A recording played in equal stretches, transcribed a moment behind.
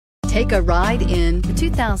Take a ride in the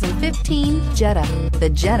 2015 Jetta. The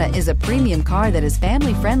Jetta is a premium car that is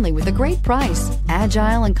family friendly with a great price,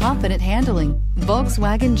 agile and confident handling.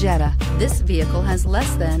 Volkswagen Jetta. This vehicle has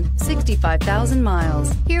less than 65,000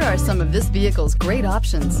 miles. Here are some of this vehicle's great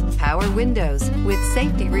options: power windows with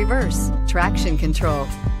safety reverse, traction control,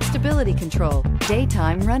 stability control,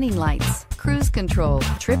 daytime running lights, cruise control,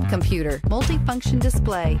 trip computer, multifunction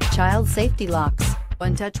display, child safety locks,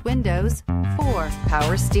 one-touch windows, 4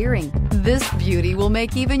 power steering. This beauty will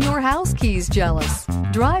make even your house keys jealous.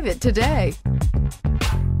 Drive it today.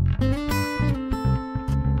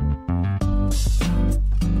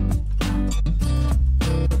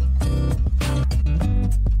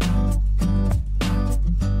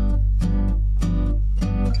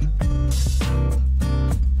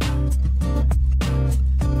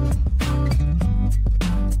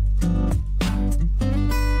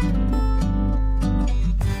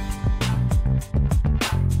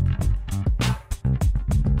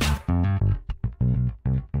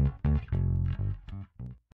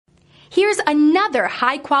 Here's another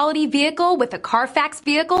high-quality vehicle with a Carfax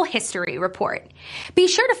Vehicle History Report. Be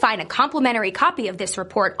sure to find a complimentary copy of this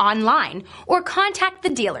report online or contact the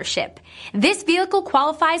dealership. This vehicle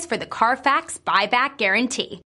qualifies for the Carfax Buyback Guarantee.